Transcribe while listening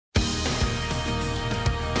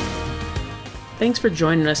Thanks for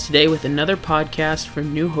joining us today with another podcast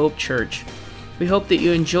from New Hope Church. We hope that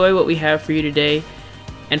you enjoy what we have for you today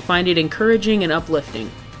and find it encouraging and uplifting.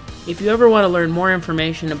 If you ever want to learn more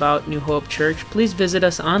information about New Hope Church, please visit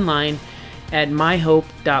us online at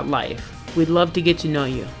myhope.life. We'd love to get to know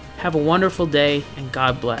you. Have a wonderful day, and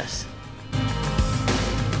God bless.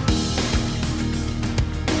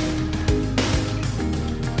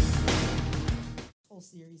 Whole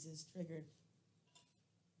series is triggered.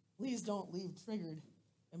 Please don't leave triggered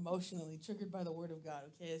emotionally, triggered by the Word of God,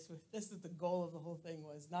 okay? So this is the goal of the whole thing,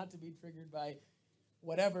 was not to be triggered by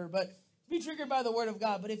whatever, but to be triggered by the Word of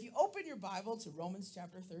God. But if you open your Bible to Romans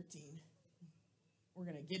chapter 13, we're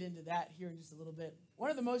going to get into that here in just a little bit.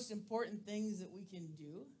 One of the most important things that we can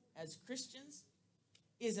do as Christians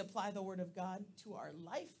is apply the Word of God to our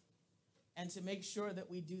life and to make sure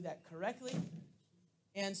that we do that correctly.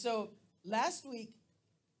 And so last week,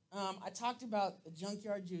 I talked about the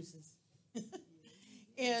junkyard juices,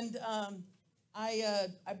 and I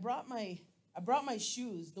brought my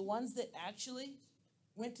shoes, the ones that actually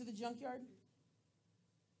went to the junkyard.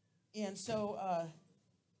 And so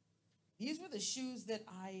these were the shoes that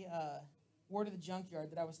I wore to the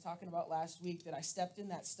junkyard that I was talking about last week. That I stepped in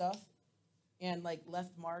that stuff and like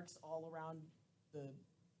left marks all around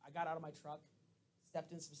I got out of my truck,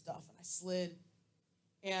 stepped in some stuff, and I slid,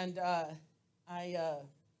 and I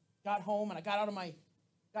got home, and I got out of my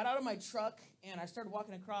truck, and I started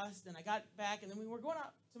walking across, and I got back, and then we were going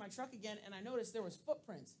out to my truck again, and I noticed there was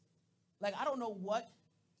footprints. Like, I don't know what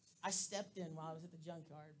I stepped in while I was at the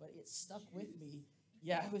junkyard, but it stuck with me.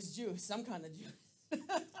 Yeah, it was juice, some kind of juice.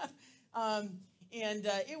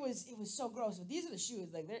 It was so gross. But these are the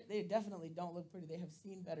shoes. Like, they definitely don't look pretty. They have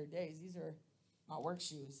seen better days. These are my work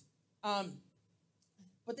shoes.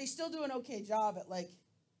 But they still do an okay job at, like,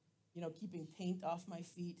 keeping paint off my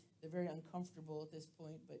feet. They're very uncomfortable at this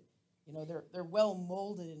point, but, they're well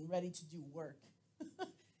molded and ready to do work.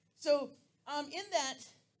 So in that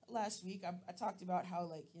last week, I talked about how,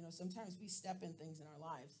 like, sometimes we step in things in our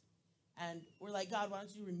lives, and we're like, God, why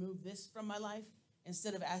don't you remove this from my life?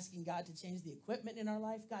 Instead of asking God to change the equipment in our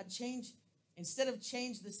life, God, instead of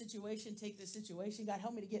change the situation, take the situation. God,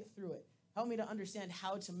 help me to get through it. Help me to understand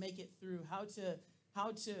how to make it through, how to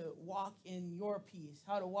walk in your peace,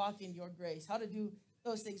 how to walk in your grace, how to do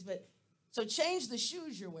those things. But so change the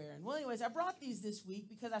shoes you're wearing. Well, anyways, I brought these this week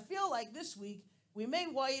because I feel like this week we may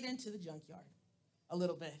wade into the junkyard a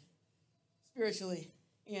little bit spiritually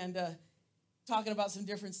and talking about some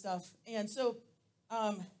different stuff. And so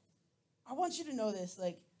I want you to know this.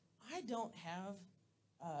 Like, I don't have,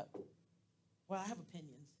 I have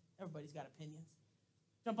opinions. Everybody's got opinions.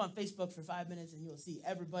 Jump on Facebook for 5 minutes and you'll see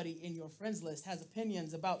everybody in your friends list has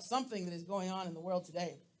opinions about something that is going on in the world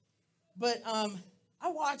today. But I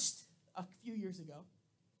watched a few years ago,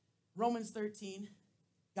 Romans 13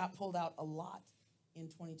 got pulled out a lot in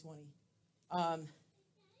 2020.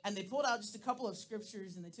 And they pulled out just a couple of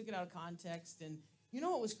scriptures and they took it out of context. And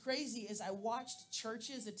what was crazy is I watched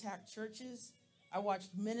churches attack churches. I watched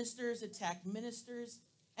ministers attack ministers.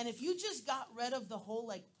 And if you just got rid of the whole,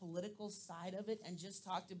 like, political side of it and just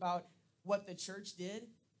talked about what the church did,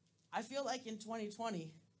 I feel like in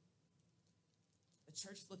 2020, the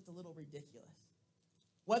church looked a little ridiculous.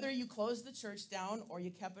 Whether you closed the church down or you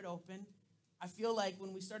kept it open, I feel like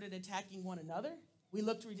when we started attacking one another, we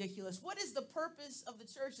looked ridiculous. What is the purpose of the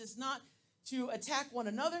church? It's not to attack one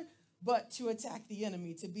another, but to attack the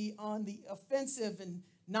enemy, to be on the offensive and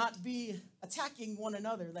not be attacking one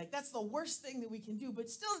another. Like, that's the worst thing that we can do. But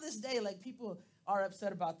still to this day, like, people are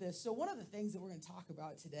upset about this. So one of the things that we're going to talk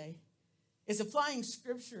about today is applying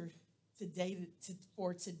scripture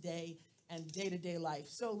for today and day-to-day life.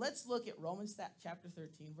 So let's look at Romans chapter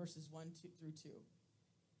 13, verses 1 through 2.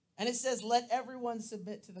 And it says, let everyone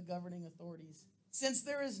submit to the governing authorities, since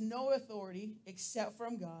there is no authority except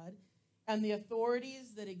from God, and the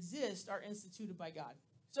authorities that exist are instituted by God.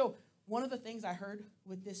 So one of the things I heard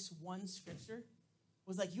with this one scripture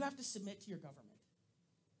was, like, you have to submit to your government.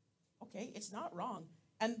 Okay, it's not wrong.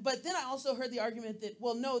 But then I also heard the argument that,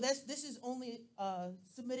 well, no, this is only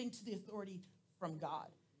submitting to the authority from God.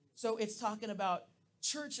 So it's talking about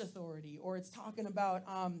church authority, or it's talking about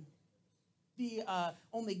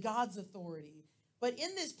only God's authority. But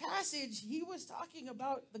in this passage, he was talking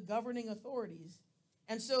about the governing authorities.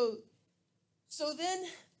 And so then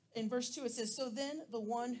in verse 2, it says, so then the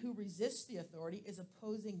one who resists the authority is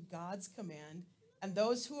opposing God's command, and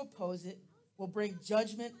those who oppose it will bring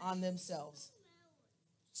judgment on themselves.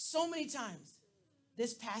 So many times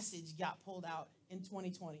this passage got pulled out in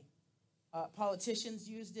 2020. Politicians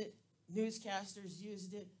used it. Newscasters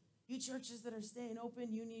used it. You churches that are staying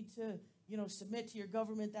open, you need to, submit to your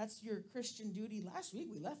government. That's your Christian duty. Last week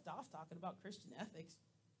we left off talking about Christian ethics.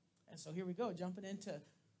 And so here we go, jumping into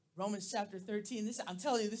Romans chapter 13. I'm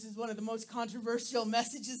telling you, this is one of the most controversial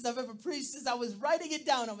messages I've ever preached. As I was writing it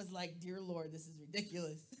down, I was like, dear Lord, this is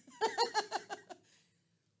ridiculous.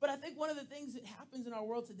 But I think one of the things that happens in our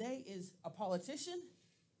world today is a politician,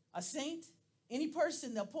 a saint, any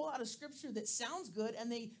person, they'll pull out a scripture that sounds good and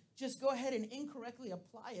they just go ahead and incorrectly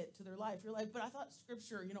apply it to their life. You're like, but I thought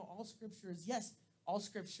scripture, all scripture is, yes, all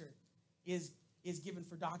scripture is given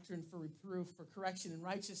for doctrine, for reproof, for correction and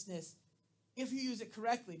righteousness, if you use it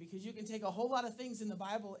correctly, because you can take a whole lot of things in the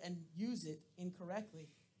Bible and use it incorrectly.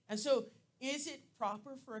 And so, is it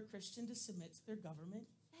proper for a Christian to submit to their government?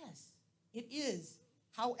 Yes, it is.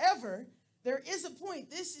 However, there is a point.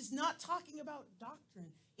 This is not talking about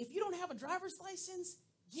doctrine. If you don't have a driver's license,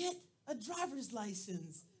 get a driver's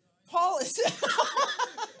license. Paul is,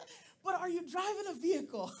 but are you driving a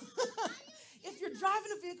vehicle? If you're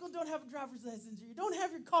driving a vehicle and don't have a driver's license, or you don't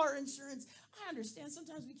have your car insurance, I understand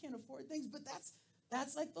sometimes we can't afford things, but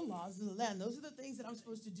that's like the laws of the land. Those are the things that I'm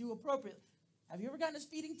supposed to do appropriately. Have you ever gotten a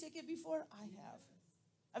speeding ticket before? I have.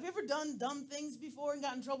 Have you ever done dumb things before and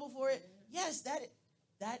gotten in trouble for it? Yes,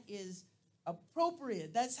 that is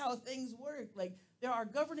appropriate. That's how things work. Like, there are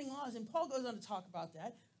governing laws, and Paul goes on to talk about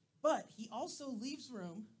that, but he also leaves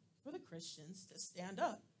room for the Christians to stand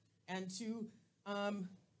up and to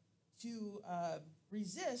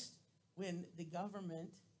resist when the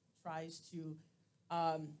government tries to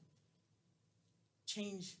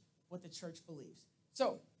change what the church believes.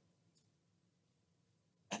 So,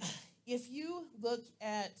 if you look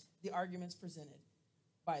at the arguments presented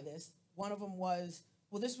by this, one of them was,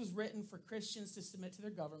 well, this was written for Christians to submit to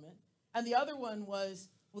their government. And the other one was,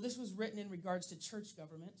 well, this was written in regards to church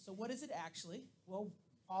government. So what is it actually? Well,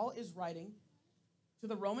 Paul is writing to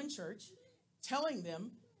the Roman church, telling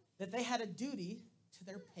them that they had a duty to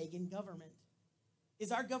their pagan government.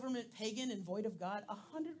 Is our government pagan and void of God?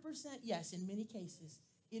 100% yes, in many cases.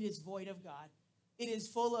 It is void of God. It is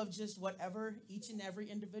full of just whatever each and every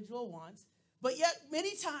individual wants. But yet,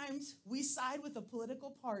 many times, we side with a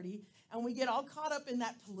political party, and we get all caught up in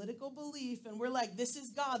that political belief, and we're like, this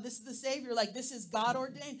is God, this is the Savior, like, this is God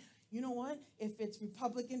ordained. You know what? If it's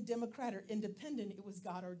Republican, Democrat, or Independent, it was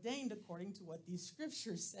God ordained according to what these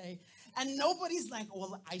scriptures say. And nobody's like,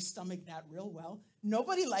 well, I stomach that real well.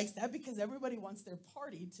 Nobody likes that because everybody wants their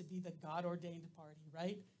party to be the God ordained party,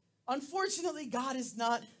 right? Unfortunately, God is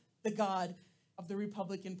not the God of the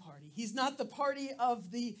Republican Party. He's not the party of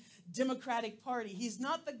the Democratic Party. He's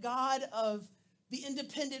not the God of the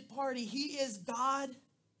Independent Party. He is God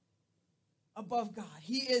above God.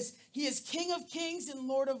 He is King of Kings and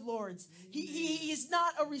Lord of Lords. He is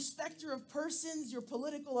not a respecter of persons, your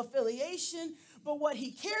political affiliation, but what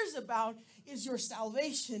he cares about is your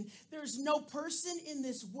salvation. There's no person in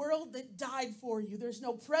this world that died for you. There's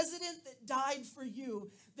no president that died for you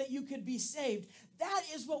that you could be saved. That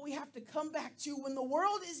is what we have to come back to when the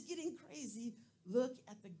world is getting crazy. Look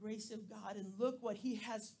at the grace of God and look what he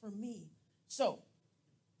has for me. So,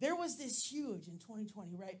 there was this huge, in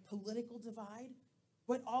 2020, right, political divide,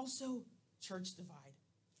 but also church divide.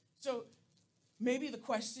 So maybe the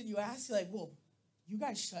question you ask, like, well, you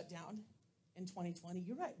guys shut down in 2020.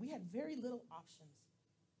 You're right. We had very little options.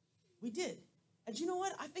 We did. And you know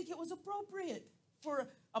what? I think it was appropriate for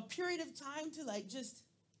a period of time to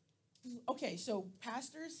okay, so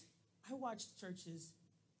pastors, I watched churches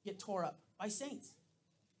get tore up by saints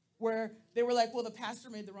where they were like, well, the pastor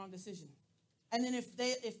made the wrong decision. And then if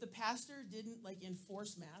the pastor didn't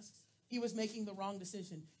enforce masks, he was making the wrong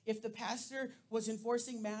decision. If the pastor was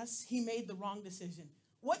enforcing masks, he made the wrong decision.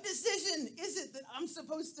 What decision is it that I'm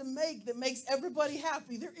supposed to make that makes everybody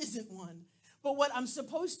happy? There isn't one. But what I'm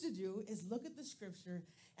supposed to do is look at the scripture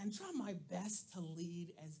and try my best to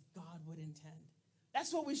lead as God would intend.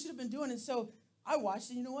 That's what we should have been doing. And so I watched,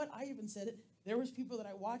 and you know what? I even said it. There was people that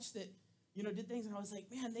I watched that, did things, and I was like,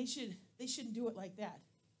 man, they shouldn't do it like that.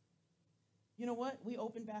 You know what? We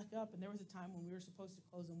opened back up, and there was a time when we were supposed to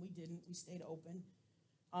close, and we didn't. We stayed open.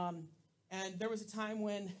 And there was a time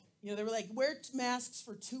when, they were like, wear masks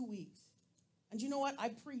for 2 weeks. And you know what? I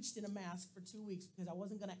preached in a mask for 2 weeks because I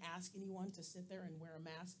wasn't going to ask anyone to sit there and wear a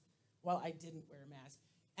mask while I didn't wear a mask.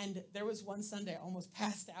 And there was one Sunday I almost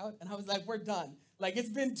passed out, and I was like, we're done. It's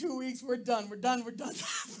been 2 weeks. We're done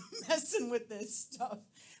messing with this stuff.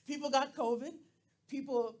 People got COVID.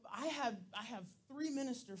 I have 3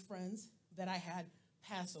 minister friends that I had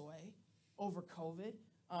pass away over COVID,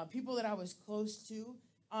 people that I was close to.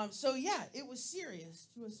 So yeah, it was serious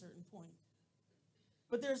to a certain point.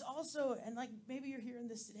 But there's also, and maybe you're hearing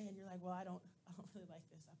this today and you're like, well, I don't I don't really like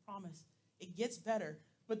this. I promise. It gets better.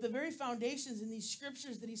 But the very foundations in these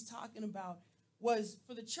scriptures that he's talking about was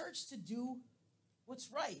for the church to do what's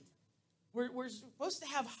right. We're supposed to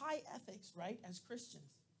have high ethics, right, as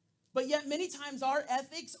Christians. But yet many times our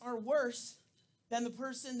ethics are worse than the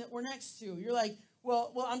person that we're next to. You're like,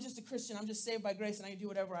 well, I'm just a Christian. I'm just saved by grace and I can do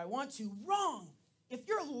whatever I want to. Wrong. If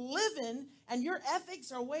you're living and your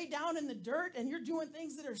ethics are way down in the dirt and you're doing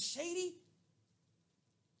things that are shady,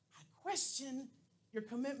 I question your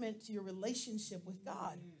commitment to your relationship with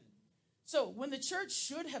God. So when the church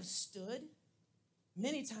should have stood,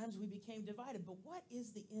 many times we became divided. But what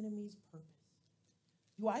is the enemy's purpose?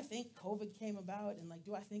 Do I think COVID came about and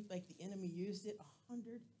do I think the enemy used it?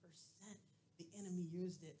 100% the enemy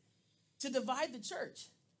used it to divide the church.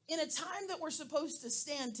 In a time that we're supposed to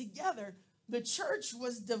stand together, the church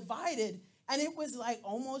was divided and it was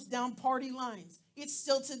almost down party lines. It's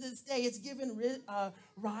still to this day, it's given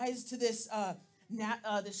rise to this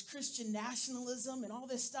this Christian nationalism and all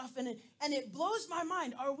this stuff. And it blows my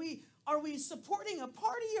mind. Are we supporting a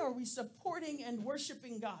party or are we supporting and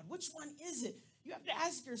worshiping God? Which one is it? You have to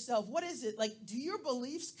ask yourself, what is it? Do your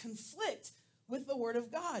beliefs conflict with the word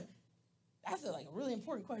of God? That's a really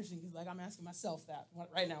important question because I'm asking myself that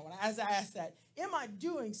right now. As I ask that, am I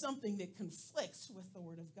doing something that conflicts with the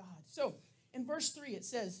word of God? So in verse 3, it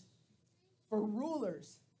says, for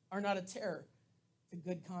rulers are not a terror to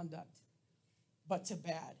good conduct, but to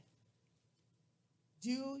bad.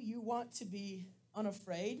 Do you want to be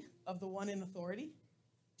unafraid of the one in authority?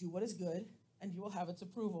 Do what is good, and you will have its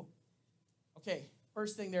approval. Okay,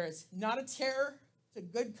 first thing there is not a terror to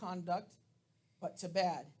good conduct, but to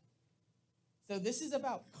bad. So this is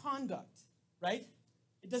about conduct, right?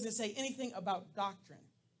 It doesn't say anything about doctrine.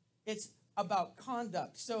 It's about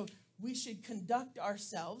conduct. So we should conduct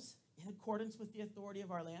ourselves in accordance with the authority of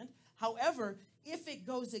our land. However, if it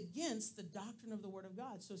goes against the doctrine of the word of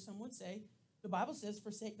God, so some would say, the Bible says,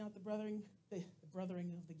 forsake not the brothering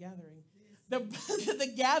of the gathering.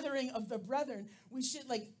 The gathering of the brethren. We should,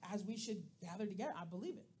 as we should gather together. I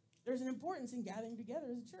believe it. There's an importance in gathering together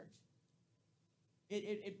as a church.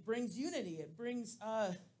 It brings unity. It brings,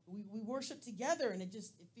 we worship together, and it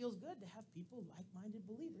feels good to have people, like-minded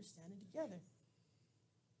believers, standing together.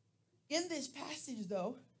 In this passage,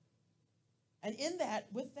 though, and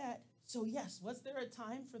with that, so yes, was there a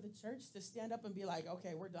time for the church to stand up and be like,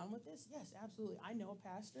 okay, we're done with this? Yes, absolutely. I know a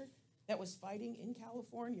pastor that was fighting in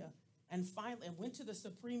California and finally went to the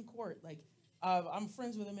Supreme Court. I'm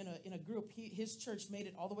friends with him in a group. His church made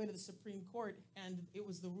it all the way to the Supreme Court, and it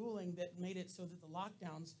was the ruling that made it so that the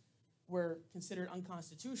lockdowns were considered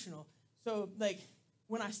unconstitutional. So,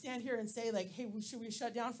 when I stand here and say, hey, should we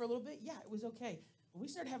shut down for a little bit? Yeah, it was okay. But we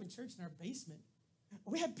started having church in our basement.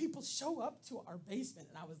 We had people show up to our basement,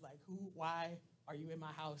 and I was like, why are you in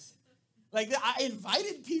my house? I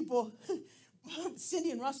invited people.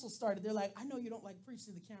 Cindy and Russell started. They're like, I know you don't like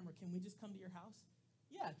preaching to the camera. Can we just come to your house?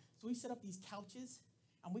 Yeah. So we set up these couches,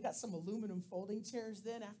 and we got some aluminum folding chairs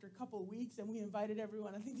then after a couple of weeks, and we invited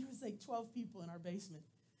everyone. I think there was 12 people in our basement.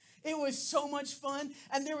 It was so much fun,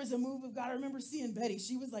 and there was a move of God. I remember seeing Betty.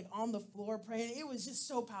 She was on the floor praying. It was just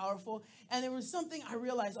so powerful, and there was something I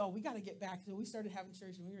realized, we got to get back. So we started having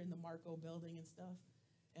church, and we were in the Marco building and stuff,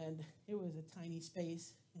 and it was a tiny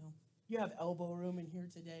space. You have elbow room in here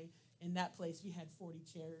today. In that place, we had 40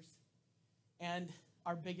 chairs, and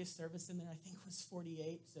our biggest service in there, I think, was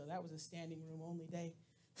 48, so that was a standing room only day.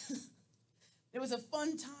 It was a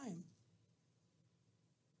fun time.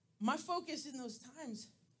 My focus in those times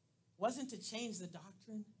wasn't to change the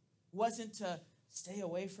doctrine, wasn't to stay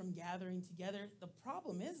away from gathering together. The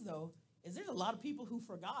problem is, though, there's a lot of people who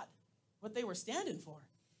forgot what they were standing for,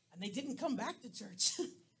 and they didn't come back to church.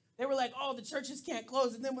 They were like, the churches can't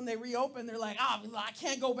close, and then when they reopen, they're like, I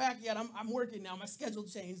can't go back yet. I'm working now. My schedule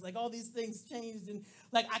changed. All these things changed, and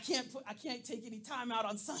I can't take any time out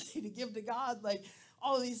on Sunday to give to God.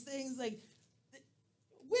 All of these things.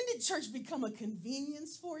 When did church become a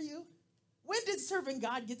convenience for you? When did serving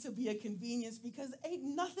God get to be a convenience? Because ain't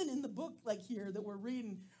nothing in the book here that we're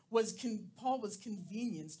reading Paul was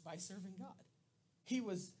convenienced by serving God. He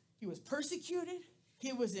was persecuted.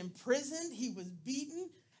 He was imprisoned. He was beaten.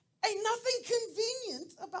 Ain't nothing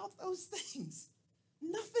convenient about those things.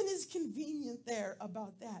 Nothing is convenient there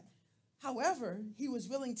about that. However, he was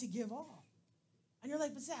willing to give all. And you're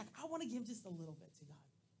like, but Zach, I want to give just a little bit to God.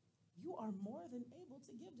 You are more than able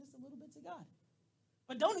to give just a little bit to God.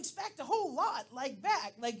 But don't expect a whole lot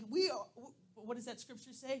back. What does that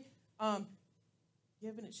scripture say?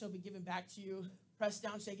 Given it shall be given back to you, pressed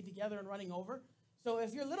down, shaken together, and running over. So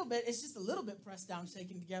if you're a little bit, it's just a little bit pressed down,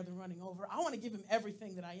 shaken together, and running over. I want to give him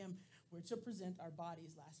everything that I am. We're to present our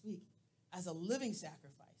bodies last week as a living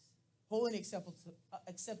sacrifice, holy and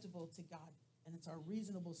acceptable to God, and it's our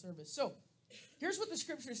reasonable service. So here's what the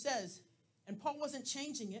scripture says, and Paul wasn't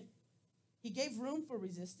changing it. He gave room for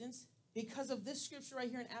resistance because of this scripture right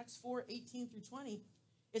here in Acts 4:18 through 20.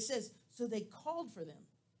 It says, so they called for them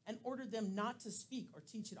and ordered them not to speak or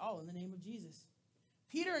teach at all in the name of Jesus.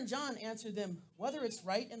 Peter and John answered them, whether it's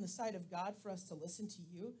right in the sight of God for us to listen to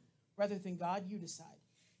you rather than God, you decide.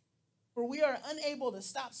 For we are unable to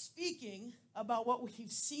stop speaking about what we've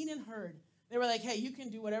seen and heard. They were like, hey, you can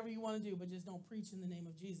do whatever you want to do, but just don't preach in the name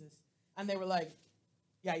of Jesus. And they were like,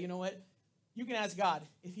 yeah, you know what? You can ask God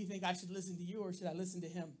if you think I should listen to you or should I listen to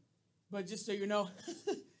him. But just so you know,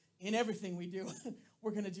 in everything we do,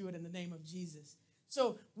 we're going to do it in the name of Jesus.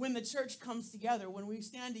 So when the church comes together, when we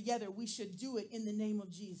stand together, we should do it in the name of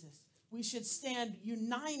Jesus. We should stand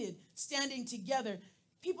united, standing together.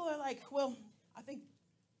 People are like, well, I think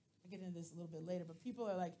I'll get into this a little bit later, but people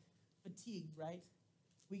are like fatigued, right?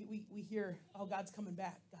 We hear, oh, God's coming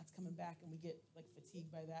back, and we get like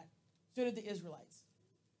fatigued by that. So did the Israelites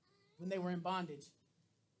when they were in bondage.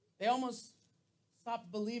 They almost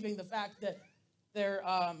stopped believing the fact that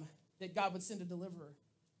that God would send a deliverer.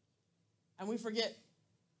 And we forget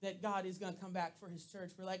that God is going to come back for his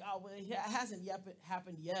church. We're like, oh, well, it hasn't yet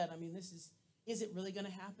happened yet. I mean, is it really going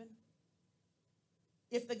to happen?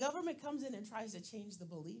 If the government comes in and tries to change the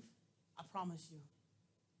belief, I promise you,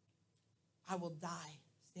 I will die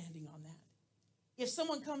standing on that. If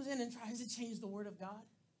someone comes in and tries to change the word of God,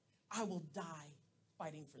 I will die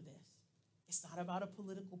fighting for this. It's not about a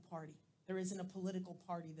political party. There isn't a political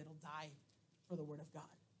party that'll die for the word of God.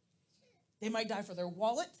 They might die for their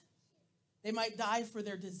wallet. They might die for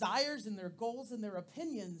their desires and their goals and their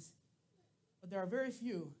opinions. But there are very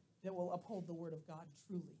few that will uphold the word of God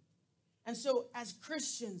truly. And so as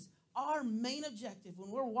Christians, our main objective when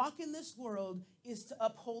we're walking this world is to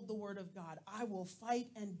uphold the word of God. I will fight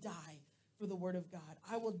and die for the word of God.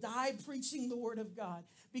 I will die preaching the word of God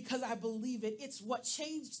because I believe it. It's what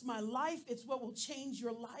changed my life. It's what will change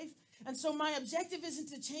your life. And so my objective isn't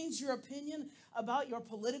to change your opinion about your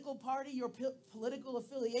political party, your political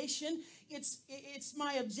affiliation. It's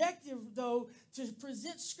my objective, though, to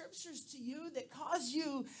present scriptures to you that cause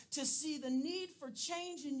you to see the need for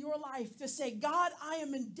change in your life, to say, God, I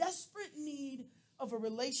am in desperate need of a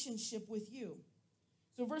relationship with you.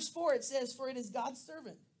 So verse 4, it says, for it is God's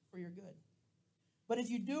servant for your good. But if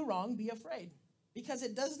you do wrong, be afraid, because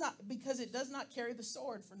it does not carry the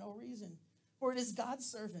sword for no reason. For it is God's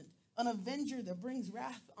servant, an avenger that brings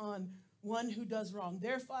wrath on one who does wrong.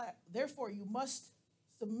 Therefore, you must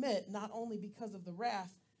submit not only because of the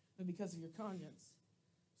wrath, but because of your conscience.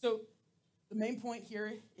 So the main point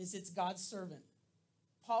here is it's God's servant.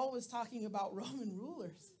 Paul was talking about Roman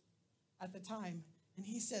rulers at the time, and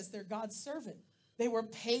he says they're God's servant. They were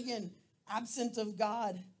pagan, absent of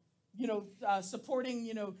God, supporting,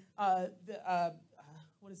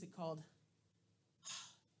 what is it called?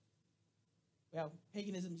 Well,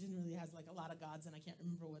 paganism generally has like a lot of gods, and I can't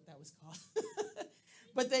remember what that was called.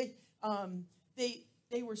 But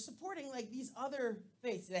they were supporting like these other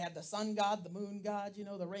faiths. They had the sun god, the moon god,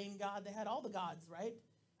 the rain god. They had all the gods, right?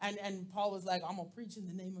 And Paul was like, I'm going to preach in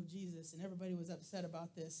the name of Jesus. And everybody was upset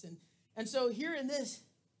about this. And so here in this,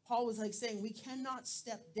 Paul was like saying, we cannot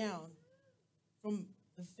step down from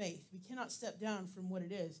the faith. We cannot step down from what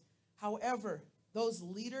it is. However, those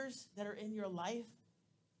leaders that are in your life,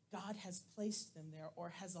 God has placed them there or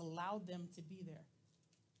has allowed them to be there.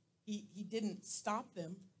 He didn't stop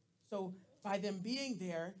them. So by them being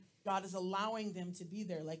there, God is allowing them to be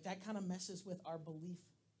there. Like that kind of messes with our belief,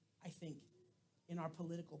 I think, in our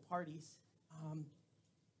political parties.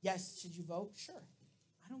 Yes, should you vote? Sure.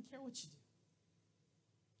 I don't care what you do.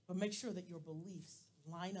 But make sure that your beliefs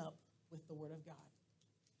line up with the word of God.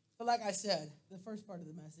 But like I said, the first part of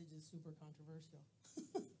the message is super controversial.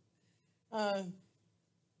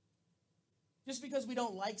 Just because we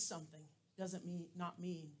don't like something does not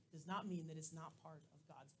mean that it's not part of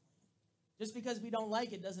God's plan. Just because we don't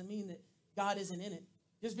like it doesn't mean that God isn't in it.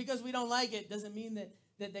 Just because we don't like it doesn't mean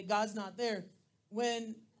that God's not there.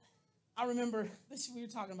 When I remember we were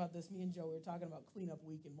talking about this, me and Joe, we were talking about cleanup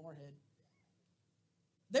week in Moorhead.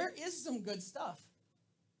 There is some good stuff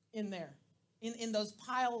in there, in those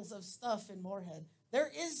piles of stuff in Moorhead. There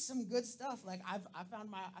is some good stuff. Like I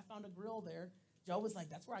found a grill there. Joe was like,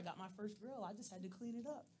 that's where I got my first grill. I just had to clean it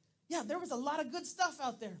up. Yeah, there was a lot of good stuff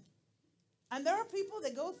out there. And there are people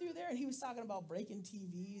that go through there, and he was talking about breaking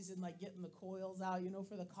TVs and like getting the coils out,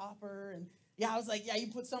 for the copper. And yeah, I was like, yeah, you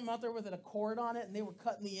put something out there with a cord on it, and they were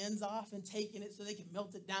cutting the ends off and taking it so they could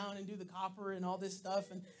melt it down and do the copper and all this stuff.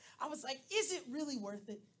 And I was like, is it really worth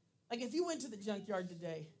it? Like if you went to the junkyard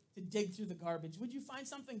today to dig through the garbage. Would you find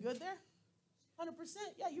something good there? 100%.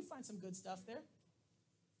 Yeah, you find some good stuff there.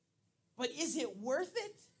 But is it worth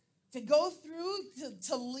it to go through,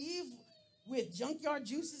 to leave with junkyard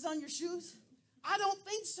juices on your shoes? I don't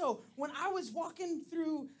think so. When I was walking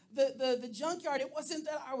through the junkyard, it wasn't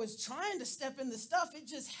that I was trying to step in the stuff. It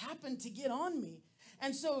just happened to get on me.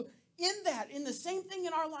 And so in the same thing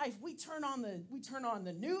in our life, we turn on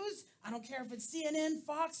the news. I don't care if it's CNN,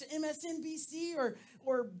 Fox, MSNBC,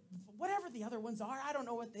 or whatever the other ones are. I don't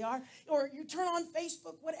know what they are. Or you turn on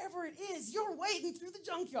Facebook, whatever it is, you're wading through the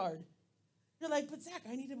junkyard. You're like, but Zach,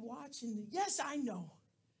 I need to watch. And yes, I know.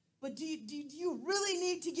 But do you really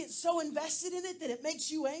need to get so invested in it that it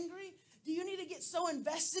makes you angry? Do you need to get so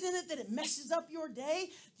invested in it that it messes up your day?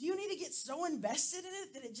 Do you need to get so invested in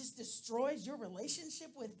it that it just destroys your relationship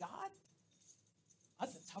with God?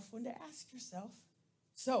 That's a tough one to ask yourself.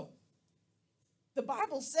 So, the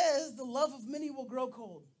Bible says the love of many will grow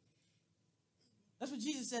cold. That's what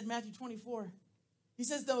Jesus said in Matthew 24. He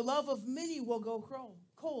says the love of many will go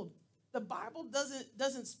cold. The Bible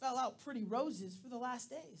doesn't spell out pretty roses for the last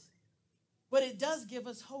days, but it does give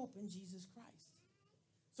us hope in Jesus Christ.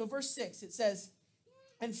 So verse 6, it says,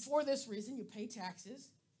 and for this reason you pay taxes,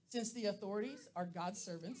 since the authorities are God's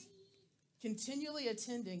servants, continually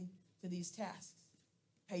attending to these tasks.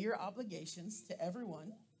 Pay your obligations to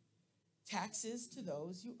everyone, taxes to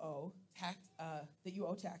those you owe, that you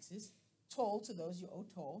owe taxes, toll to those you owe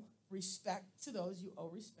toll, respect to those you owe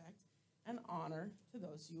respect, and honor to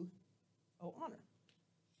those you owe honor.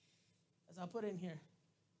 As I'll put in here,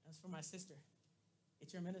 that's for my sister.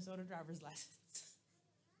 Get your Minnesota driver's license.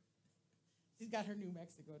 She's got her New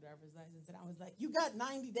Mexico driver's license. And I was like, you got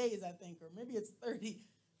 90 days, I think, or maybe it's 30.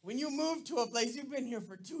 When you move to a place, you've been here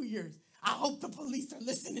for 2 years. I hope the police are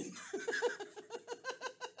listening.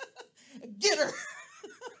 Get her.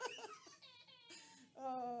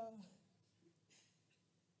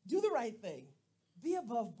 Do the right thing. Be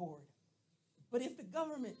above board. But if the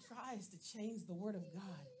government tries to change the word of God,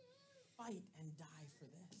 fight and die for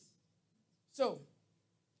this. So,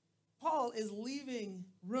 Paul is leaving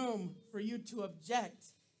room for you to object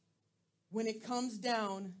when it comes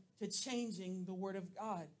down to changing the word of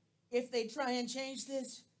God. If they try and change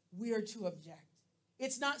this, we are to object.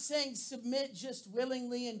 It's not saying submit just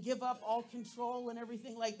willingly and give up all control and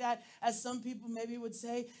everything like that, as some people maybe would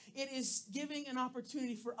say. It is giving an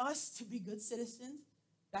opportunity for us to be good citizens.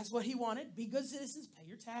 That's what he wanted. Be good citizens, pay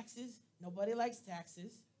your taxes. Nobody likes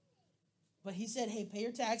taxes. But he said, hey, pay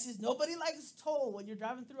your taxes. Nobody likes toll when you're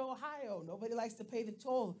driving through Ohio. Nobody likes to pay the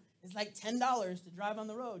toll. It's like $10 to drive on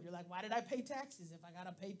the road. You're like, why did I pay taxes if I got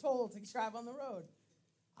to pay toll to drive on the road?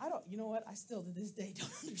 You know what? I still to this day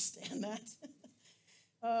don't understand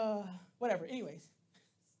that. Whatever. Anyways,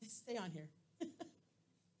 stay on here.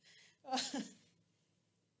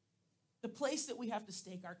 The place that we have to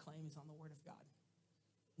stake our claim is on the Word of God,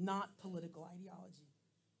 not political ideology.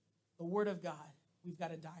 The Word of God. We've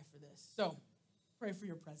got to die for this. So, pray for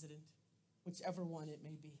your president, whichever one it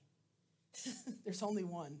may be. There's only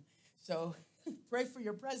one. So, pray for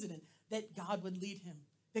your president that God would lead him,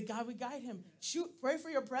 that God would guide him. Pray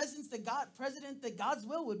for your president that God's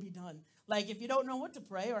will would be done. Like, if you don't know what to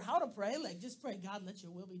pray or how to pray, like, just pray, God, let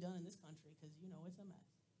your will be done in this country, because, you know, it's a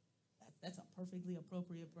mess. That's a perfectly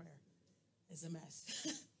appropriate prayer. It's a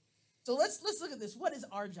mess. So, let's look at this. What is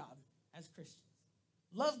our job as Christians?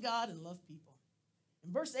 Love God and love people.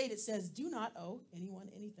 In verse 8, it says, do not owe anyone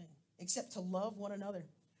anything except to love one another.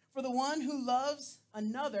 For the one who loves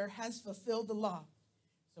another has fulfilled the law.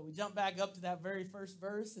 So we jump back up to that very first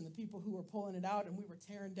verse and the people who were pulling it out, and we were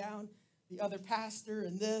tearing down the other pastor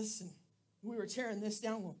and this, and we were tearing this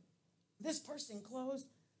down. Well, this person closed.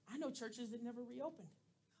 I know churches that never reopened.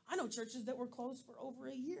 I know churches that were closed for over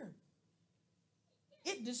a year.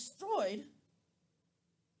 It destroyed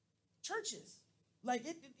churches. Like,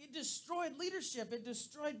 it destroyed leadership. It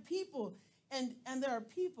destroyed people. And there are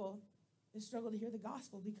people that struggle to hear the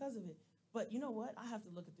gospel because of it. But you know what? I have to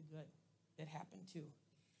look at the good that happened too.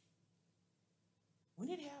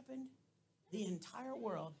 When it happened, the entire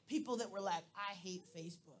world, people that were like, I hate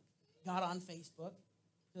Facebook, got on Facebook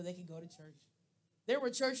so they could go to church. There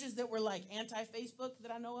were churches that were like anti-Facebook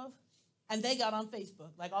that I know of, and they got on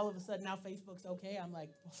Facebook. Like, all of a sudden, now Facebook's okay. I'm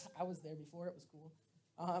like, I was there before. It was cool.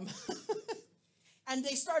 And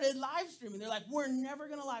they started live streaming. They're like, we're never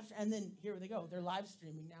going to live stream. And then here they go. They're live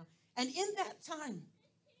streaming now. And in that time,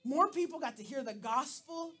 more people got to hear the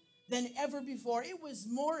gospel than ever before. It was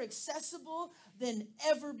more accessible than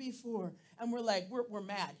ever before. And we're like, we're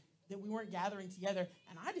mad that we weren't gathering together.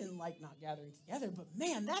 And I didn't like not gathering together. But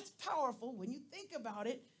man, that's powerful when you think about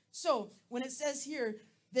it. So when it says here,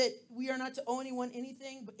 that we are not to owe anyone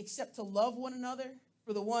anything but except to love one another,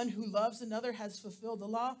 for the one who loves another has fulfilled the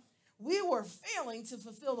law. We were failing to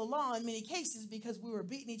fulfill the law in many cases because we were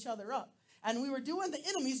beating each other up. And we were doing the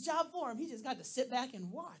enemy's job for him. He just got to sit back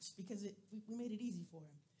and watch because we made it easy for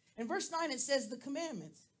him. In verse 9, it says the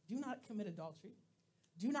commandments. Do not commit adultery.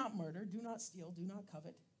 Do not murder. Do not steal. Do not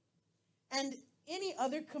covet. And any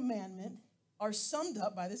other commandment are summed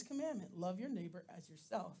up by this commandment. Love your neighbor as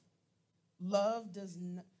yourself. Love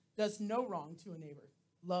does no wrong to a neighbor.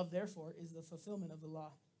 Love, therefore, is the fulfillment of the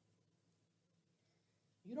law.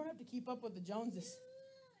 You don't have to keep up with the Joneses.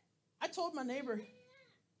 I told my neighbor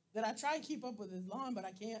that I try and keep up with his lawn, but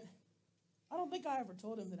I can't. I don't think I ever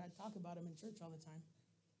told him that I talk about him in church all the time.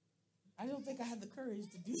 I don't think I had the courage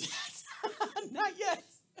to do that. Not yet.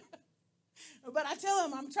 But I tell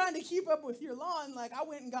him, I'm trying to keep up with your lawn. Like, I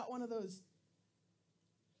went and got one of those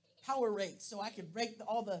power rakes so I could rake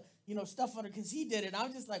all the stuff under, because he did it.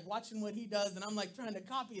 I'm just like watching what he does, and I'm like trying to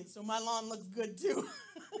copy it so my lawn looks good too.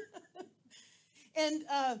 And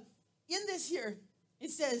in this here,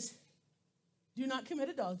 it says, do not commit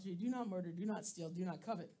adultery, do not murder, do not steal, do not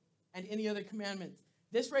covet, and any other commandment.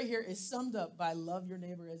 This right here is summed up by love your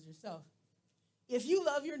neighbor as yourself. If you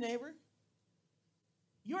love your neighbor,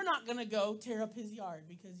 you're not going to go tear up his yard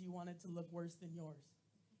because you want it to look worse than yours.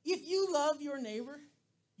 If you love your neighbor,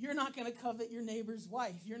 you're not going to covet your neighbor's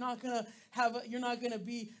wife. You're not going to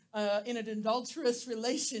be in an adulterous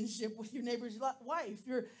relationship with your neighbor's wife.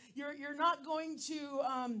 You're not going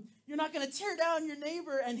to tear down your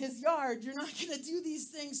neighbor and his yard. You're not going to do these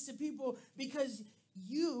things to people because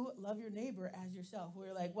you love your neighbor as yourself.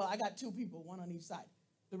 We're like, well, I got two people, one on each side.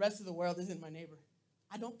 The rest of the world isn't my neighbor.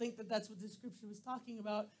 I don't think that that's what the scripture was talking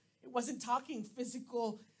about. It wasn't talking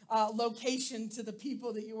physical location to the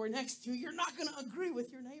people that you were next to. You're not going to agree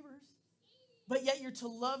with your neighbors. But yet you're to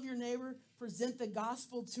love your neighbor, present the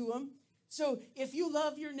gospel to them. So if you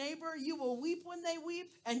love your neighbor, you will weep when they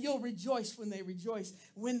weep, and you'll rejoice when they rejoice.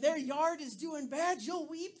 When their yard is doing bad, you'll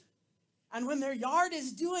weep. And when their yard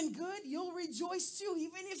is doing good, you'll rejoice too,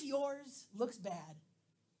 even if yours looks bad.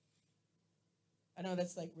 I know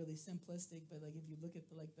that's like really simplistic, but like if you look at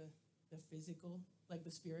the physical, like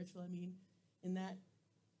the spiritual, in that,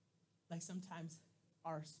 like sometimes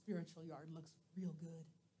our spiritual yard looks real good.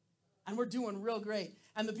 And we're doing real great.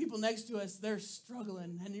 And the people next to us, they're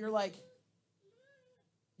struggling. And you're like,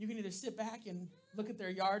 you can either sit back and look at their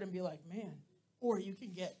yard and be like, man, or you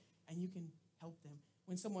can help them.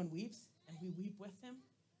 When someone weeps and we weep with them,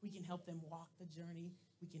 we can help them walk the journey.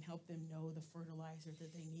 We can help them know the fertilizer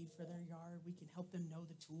that they need for their yard. We can help them know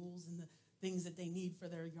the tools and the things that they need for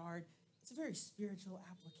their yard. It's a very spiritual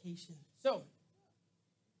application. So,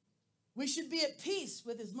 we should be at peace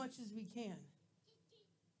with as much as we can.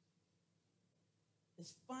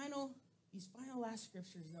 These final last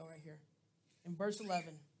scriptures, though, right here. In verse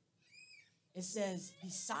 11, it says,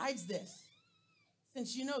 besides this,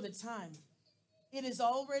 since you know the time, it is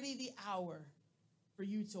already the hour for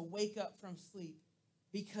you to wake up from sleep,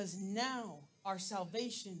 because now our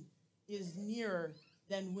salvation is nearer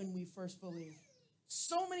than when we first believed.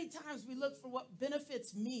 So many times we look for what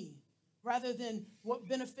benefits me rather than what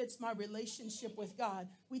benefits my relationship with God.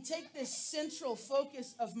 We take this central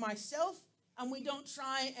focus of myself and we don't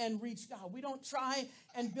try and reach God. We don't try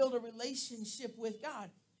and build a relationship with God.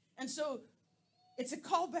 And so it's a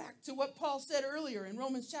callback to what Paul said earlier in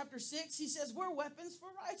Romans chapter 6. He says, we're weapons for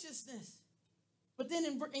righteousness. But then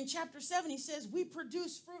in chapter 7, he says, we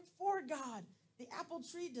produce fruit for God. The apple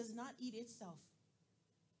tree does not eat itself.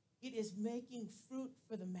 It is making fruit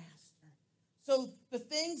for the master. So the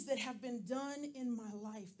things that have been done in my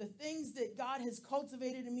life, the things that God has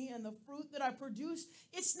cultivated in me and the fruit that I produce,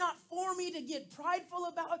 it's not for me to get prideful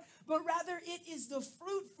about, but rather it is the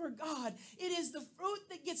fruit for God. It is the fruit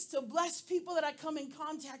that gets to bless people that I come in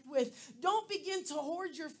contact with. Don't begin to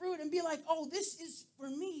hoard your fruit and be like, oh, this is for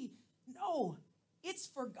me. No, it's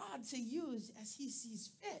for God to use as he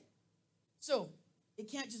sees fit. So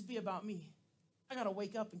it can't just be about me. I got to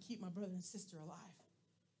wake up and keep my brother and sister alive.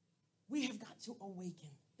 We have got to awaken.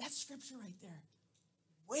 That's scripture right there.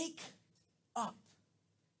 Wake up.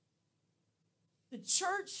 The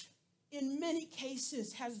church, in many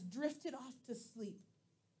cases, has drifted off to sleep.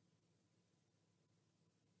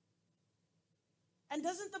 And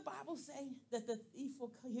doesn't the Bible say that the thief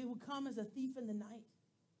will come as a thief in the night?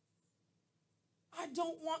 I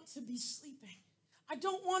don't want to be sleeping. I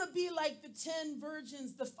don't want to be like the 10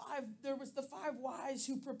 virgins, there was the 5 wise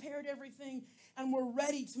who prepared everything and were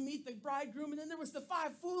ready to meet the bridegroom. And then there was the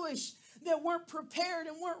 5 foolish that weren't prepared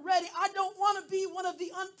and weren't ready. I don't want to be one of the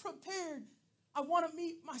unprepared. I want to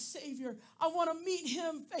meet my Savior. I want to meet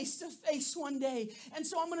him face to face one day. And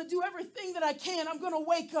so I'm going to do everything that I can. I'm going to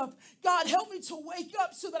wake up. God, help me to wake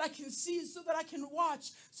up so that I can see, so that I can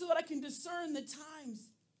watch, so that I can discern the times.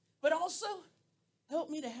 But also, help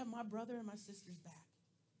me to have my brother and my sister's back.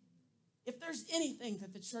 If there's anything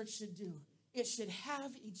that the church should do, it should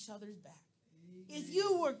have each other's back. If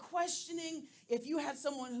you were questioning if you had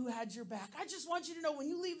someone who had your back, I just want you to know when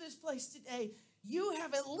you leave this place today, you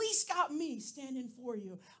have at least got me standing for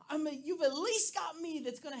you. You've at least got me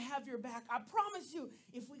that's going to have your back. I promise you,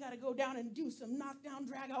 if we got to go down and do some knockdown,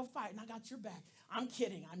 drag-out fighting, I got your back. I'm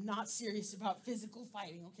kidding. I'm not serious about physical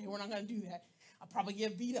fighting, okay? We're not going to do that. I'll probably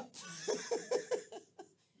get beat up.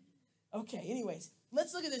 Okay, anyways,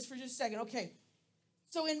 let's look at this for just a second. Okay,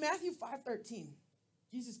 so in Matthew 5:13,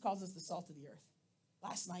 Jesus calls us the salt of the earth.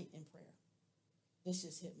 Last night in prayer, this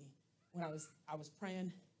just hit me when I was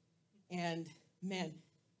praying, and man,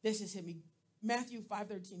 this just hit me. Matthew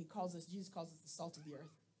 5:13, Jesus calls us the salt of the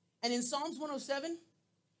earth. And in Psalms 107,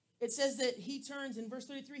 it says that he turns, in verse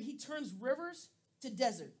 33, he turns rivers to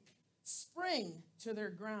desert, spring to their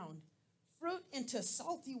ground, fruit into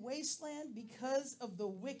salty wasteland because of the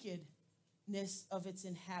wickedness of its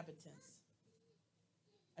inhabitants.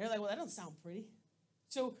 And you're like, well, that doesn't sound pretty.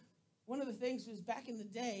 So one of the things was back in the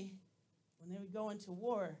day, when they would go into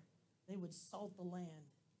war, they would salt the land.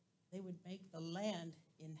 They would make the land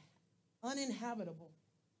uninhabitable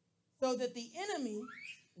so that the enemy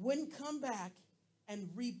wouldn't come back and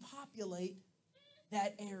repopulate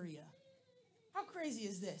that area. How crazy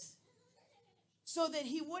is this? So that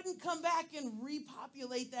he wouldn't come back and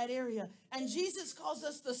repopulate that area. And Jesus calls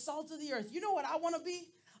us the salt of the earth. You know what I want to be?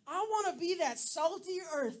 I want to be that salty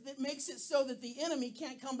earth that makes it so that the enemy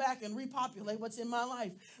can't come back and repopulate what's in my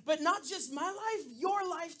life. But not just my life, your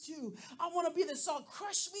life too. I want to be the salt.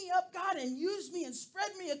 Crush me up, God, and use me and spread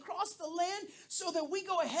me across the land so that we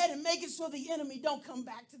go ahead and make it so the enemy don't come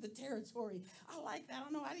back to the territory. I like that. I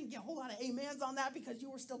don't know. I didn't get a whole lot of amens on that because you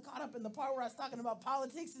were still caught up in the part where I was talking about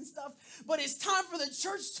politics and stuff. But it's time for the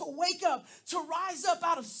church to wake up, to rise up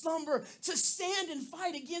out of slumber, to stand and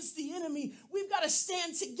fight against the enemy. We've got to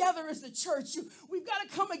stand together as the church. We've got to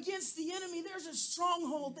come against the enemy. There's a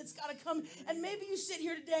stronghold that's got to come. And maybe you sit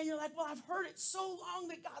here today and you're like, well, I've heard it so long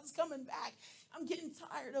that God's coming back. I'm getting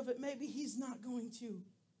tired of it. Maybe he's not going to.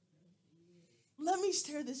 Let me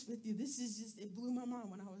share this with you. It blew my mind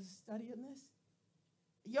when I was studying this.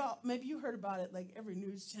 Y'all, maybe you heard about it, like every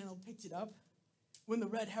news channel picked it up when the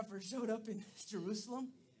red heifer showed up in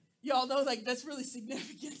Jerusalem. Y'all know, like, that's really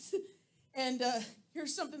significant. And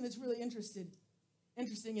here's something that's really interesting.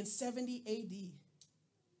 In 70 AD,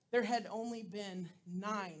 there had only been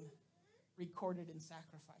 9 recorded in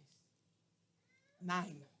sacrifice.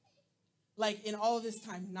 9. Like, in all of this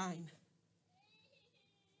time, 9.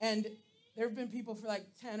 And there have been people for like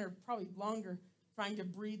 10 or probably longer trying to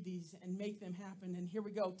breed these and make them happen. And here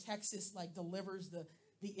we go. Texas, like, delivers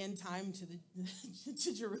the end time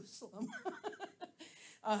to Jerusalem.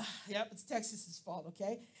 Yep, it's Texas's fault,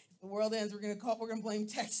 okay? If the world ends, we're gonna blame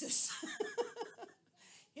Texas.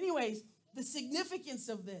 Anyways, the significance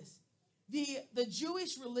of this, the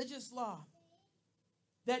Jewish religious law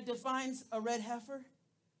that defines a red heifer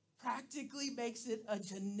practically makes it a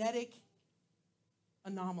genetic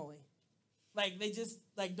anomaly. Like, they just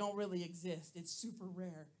don't really exist. It's super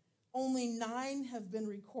rare. Only 9 have been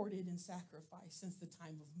recorded in sacrifice since the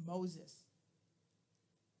time of Moses.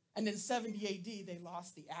 And in 70 AD, they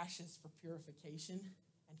lost the ashes for purification.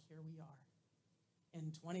 And here we are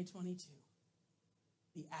in 2022.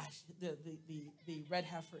 The red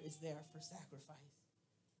heifer is there for sacrifice.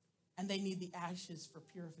 And they need the ashes for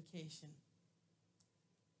purification.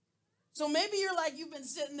 So maybe you're like, you've been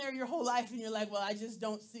sitting there your whole life and you're like, well, I just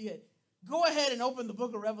don't see it. Go ahead and open the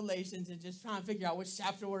book of Revelations and just try and figure out which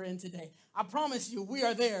chapter we're in today. I promise you, we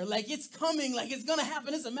are there. Like, it's coming, like it's going to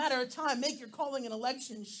happen. It's a matter of time. Make your calling and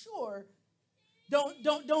election sure.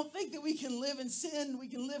 Don't think that we can live in sin. We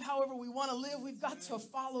can live however we want to live. We've got to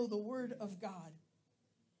follow the word of God.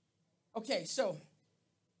 Okay, so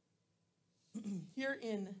here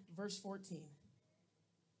in verse 14,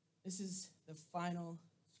 this is the final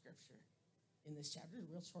scripture in this chapter. It's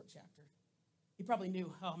a real short chapter. He probably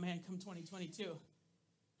knew, oh man, come 2022,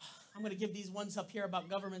 I'm going to give these ones up here about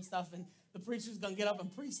government stuff, and the preacher's going to get up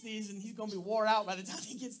and preach these, and he's going to be wore out by the time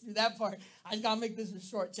he gets through that part. I got to make this a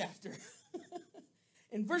short chapter.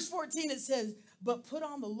 In verse 14, it says, but put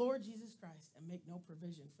on the Lord Jesus Christ and make no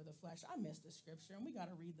provision for the flesh. I missed a scripture, and we got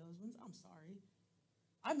to read those ones. I'm sorry.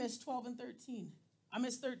 I missed 12 and 13. I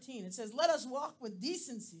missed 13. It says, let us walk with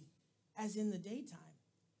decency as in the daytime,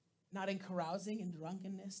 not in carousing and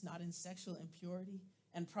drunkenness, not in sexual impurity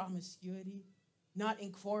and promiscuity, not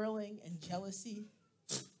in quarreling and jealousy.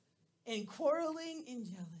 In quarreling and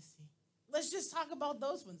jealousy. Let's just talk about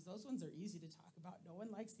those ones. Those ones are easy to talk about. No one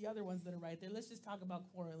likes the other ones that are right there. Let's just talk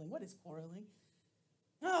about quarreling. What is quarreling?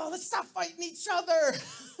 Oh, let's stop fighting each other.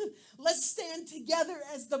 Let's stand together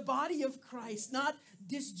as the body of Christ, not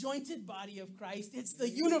disjointed body of Christ. It's the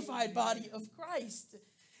unified body of Christ.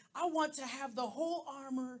 I want to have the whole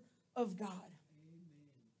armor of God.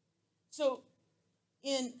 So,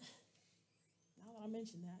 now that I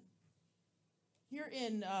mentioned that, here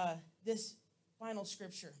in this final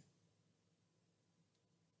scripture,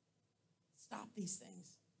 stop these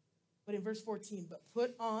things. But in verse 14, but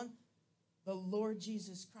put on the Lord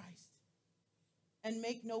Jesus Christ and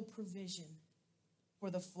make no provision for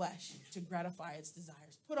the flesh to gratify its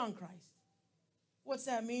desires. Put on Christ. What's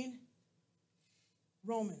that mean?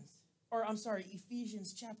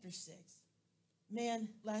 Ephesians chapter 6. Man,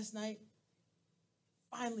 last night,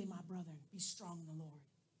 finally, my brethren, be strong in the Lord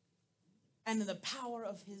and in the power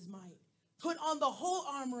of his might. Put on the whole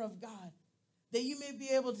armor of God, that you may be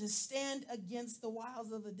able to stand against the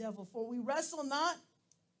wiles of the devil. For we wrestle not.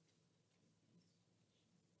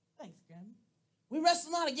 Thanks, Graham. We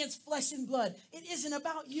wrestle not against flesh and blood. It isn't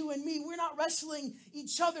about you and me. We're not wrestling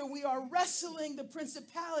each other. We are wrestling the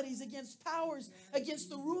principalities, against powers, against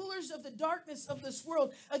the rulers of the darkness of this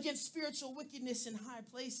world, against spiritual wickedness in high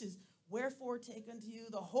places. Wherefore take unto you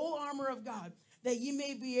the whole armor of God, that ye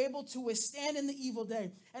may be able to withstand in the evil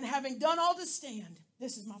day. And having done all to stand,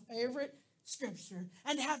 this is my favorite scripture,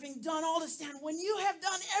 and having done all to stand, when you have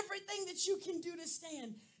done everything that you can do to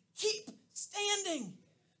stand, keep standing.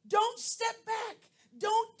 Don't step back.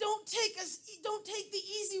 Don't take the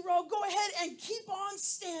easy road. Go ahead and keep on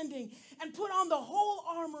standing and put on the whole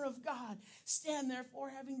armor of God. Stand therefore,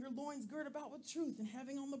 having your loins girt about with truth, and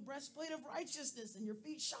having on the breastplate of righteousness, and your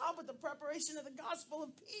feet shod with the preparation of the gospel of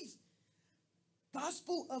peace.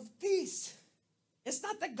 Gospel of peace. It's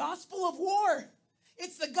not the gospel of war.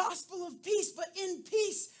 It's the gospel of peace. But in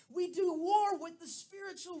peace, we do war with the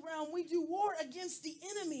spiritual realm. We do war against the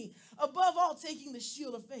enemy. Above all, taking the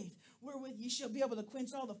shield of faith, wherewith you shall be able to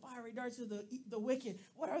quench all the fiery darts of the wicked.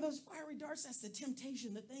 What are those fiery darts? That's the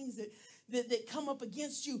temptation, the things that come up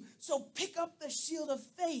against you. So pick up the shield of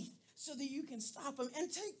faith so that you can stop them.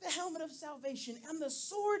 And take the helmet of salvation and the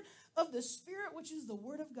sword of the Spirit, which is the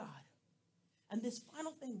word of God. And this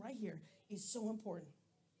final thing right here is so important.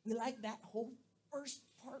 We like that whole first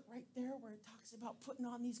part right there where it talks about putting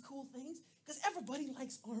on these cool things, because everybody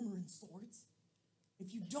likes armor and swords.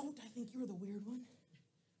 If you don't, I think you're the weird one.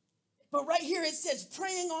 But right here it says,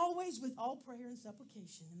 praying always with all prayer and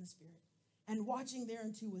supplication in the Spirit, and watching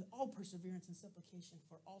thereunto with all perseverance and supplication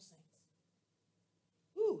for all saints.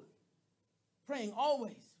 Ooh. Praying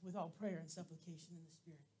always with all prayer and supplication in the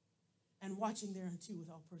Spirit, and watching thereunto with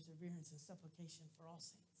all perseverance and supplication for all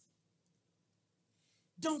saints.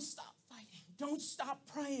 Don't stop fighting. Don't stop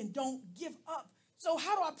praying. Don't give up. So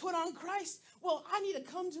how do I put on Christ? Well, I need to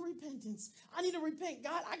come to repentance. I need to repent.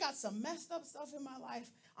 God, I got some messed up stuff in my life.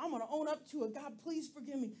 I'm going to own up to it. God, please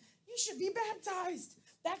forgive me. You should be baptized.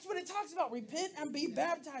 That's what it talks about. Repent and be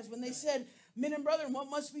baptized. When they said, men and brethren, what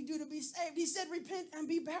must we do to be saved? He said, repent and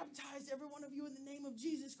be baptized, every one of you, in the name of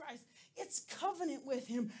Jesus Christ. It's covenant with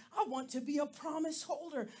him. I want to be a promise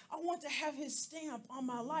holder. I want to have his stamp on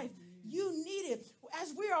my life. You need it.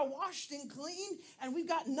 As we are washed and clean and we've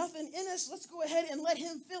got nothing in us, let's go ahead and let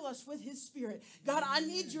him fill us with his Spirit. God, I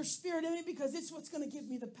need your Spirit in me, because it's what's going to give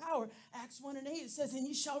me the power. Acts 1:8, it says, and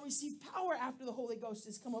you shall receive power after the Holy Ghost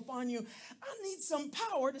has come upon you. I need some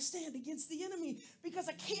power to stand against the enemy, because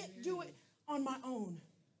I can't do it on my own.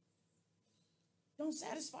 Don't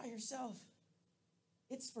satisfy yourself.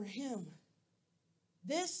 It's for him.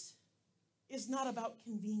 This is not about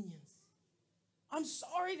convenience. I'm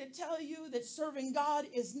sorry to tell you that serving God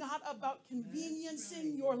is not about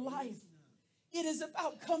conveniencing your life. It is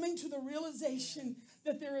about coming to the realization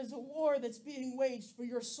that there is a war that's being waged for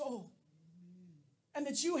your soul, and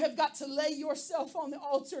that you have got to lay yourself on the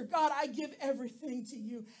altar. God, I give everything to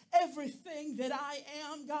you. Everything that I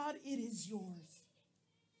am, God, it is yours.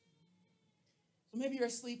 So maybe you're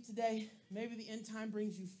asleep today. Maybe the end time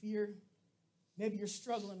brings you fear. Maybe you're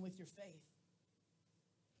struggling with your faith.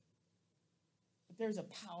 But there's a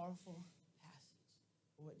powerful passage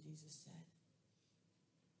for what Jesus said.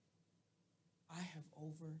 I have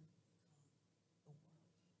overcome the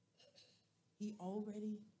world. He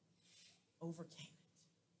already overcame it,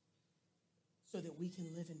 so that we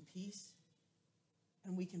can live in peace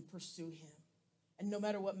and we can pursue him. And no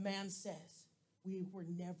matter what man says, we were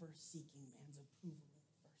never seeking man's approval in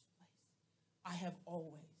the first place. I have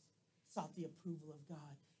always sought the approval of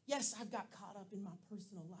God. Yes, I've got caught up in my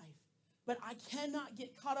personal life, But I cannot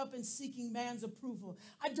get caught up in seeking man's approval.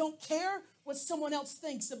 I don't care what someone else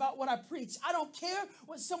thinks about what I preach. I don't care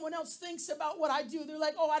what someone else thinks about what I do. They're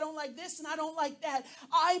like, oh, I don't like this and I don't like that.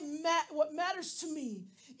 What matters to me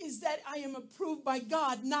is that I am approved by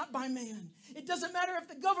God, not by man. It doesn't matter if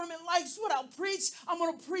the government likes what I'll preach. I'm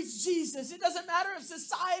going to preach Jesus. It doesn't matter if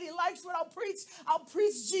society likes what I'll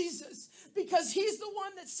preach Jesus, because he's the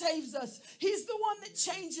one that saves us. He's the one that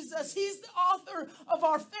changes us. He's the author of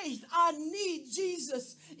our faith. I need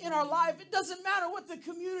Jesus in our life. It doesn't matter what the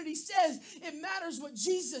community says. It matters what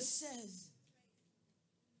Jesus says.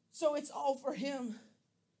 So it's all for him.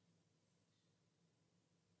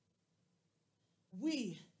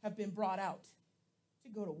 We have been brought out to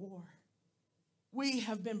go to war. We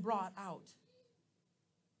have been brought out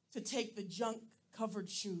to take the junk-covered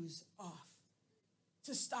shoes off,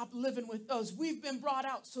 to stop living with those. We've been brought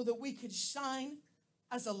out so that we could shine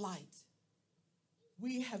as a light.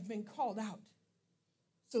 We have been called out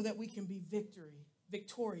so that we can be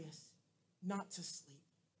victorious, not to sleep.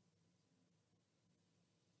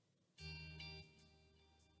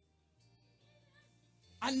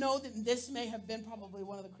 I know that this may have been probably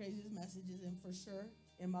one of the craziest messages, and for sure,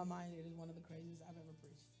 in my mind, it is one of the craziest I've ever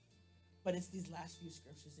preached. But it's these last few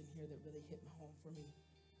scriptures in here that really hit home for me.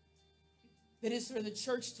 That is for the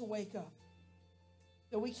church to wake up.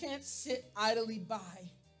 That we can't sit idly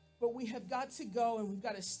by, but we have got to go and we've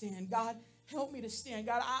got to stand. God, help me to stand.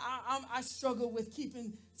 God, I struggle with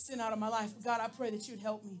keeping sin out of my life. God, I pray that you'd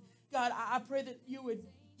help me. God, I pray that you would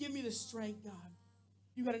give me the strength, God.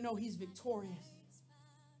 You got to know he's victorious,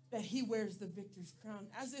 that he wears the victor's crown.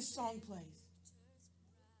 As this song plays,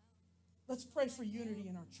 let's pray for unity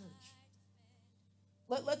in our church.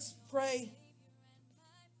 Let's pray.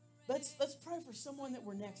 Let's pray for someone that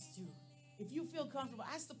we're next to. If you feel comfortable,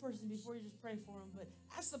 ask the person before you just pray for them, but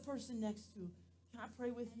ask the person next to. Can I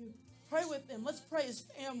pray with you? Pray with them. Let's pray as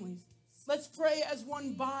families. Let's pray as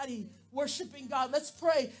one body, worshiping God. Let's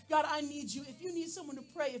pray. God, I need you. If you need someone to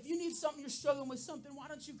pray, if you need something, you're struggling with something, why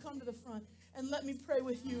don't you come to the front and let me pray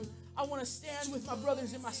with you? I want to stand with my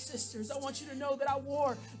brothers and my sisters. I want you to know that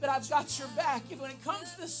I've got your back. And when it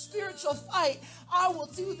comes to the spiritual fight, I will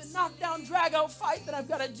do the knockdown, drag out fight that I've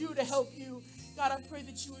got to do to help you. God, I pray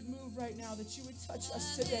that you would move right now, that you would touch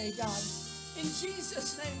us today, God. In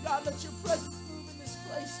Jesus' name, God, let your presence move in this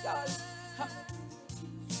place, God.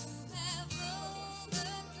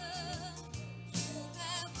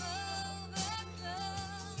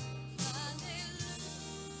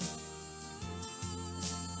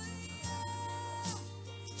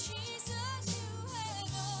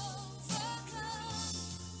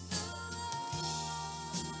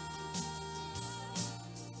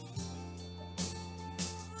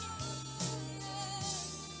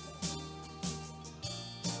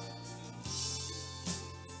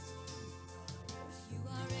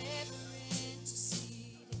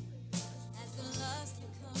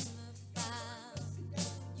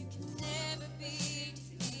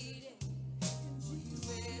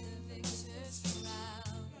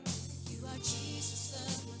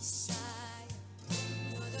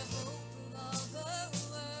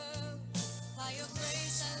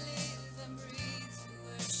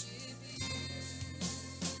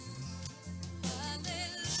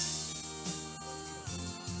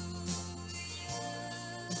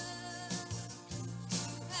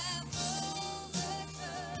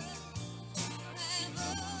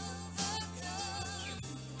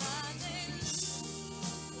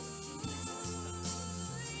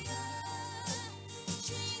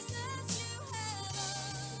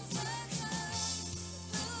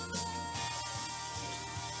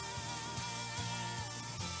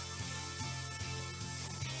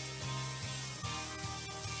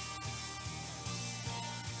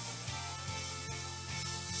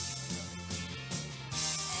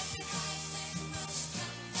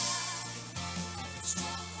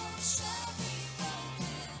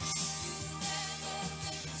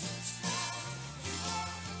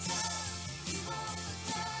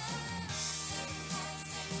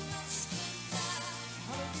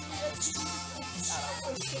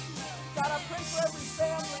 God, I pray for every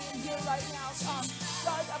family in here right now.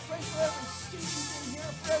 God, I pray for every student in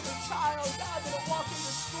here, for every child, God, that will walk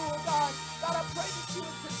into school, God. God, I pray that you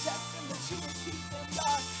would protect them, that you would keep them,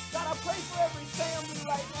 God. God, I pray for every family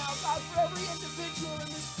right now, God, for every individual in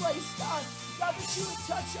this place, God. God, that you would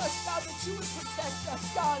touch us, God, that you would protect us,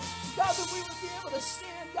 God. God, that we would be able to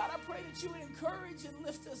stand. God, I pray that you would encourage and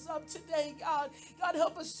lift us up today, God. God,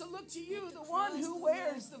 help us to look to you, the one who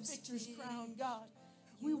wears the victor's crown, God.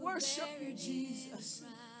 We worship you, Jesus.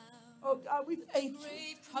 Oh, God, we thank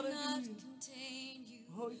you. Hallelujah.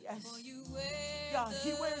 Oh, yes. God,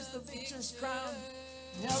 he wears the victor's crown.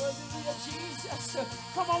 Hallelujah, Jesus.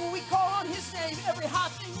 Come on, when we call on his name, every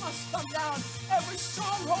high thing must come down. Every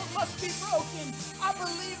stronghold must be broken. I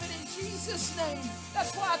believe it in Jesus' name.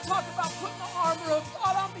 That's why I talk about putting the armor of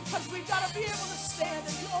God on, because we've got to be able to stand.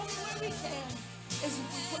 And the only way we can is if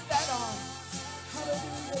we put that on.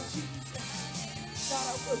 Hallelujah, Jesus. God,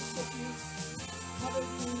 I worship you.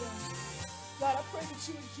 Hallelujah. God, I pray that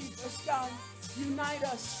you would keep us, God. Unite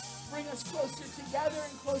us. Bring us closer together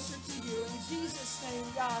and closer to you. In Jesus' name,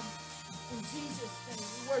 God. In Jesus' name,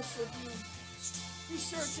 we worship you. Be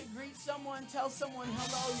sure to greet someone. Tell someone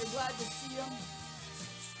hello. You're glad to see them.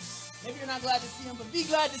 Maybe you're not glad to see them, but be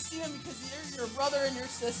glad to see them because they're your brother and your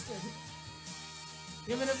sister.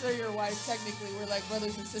 Even if they're your wife, technically, we're like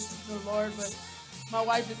brothers and sisters in the Lord, but my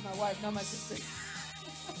wife is my wife, not my sister.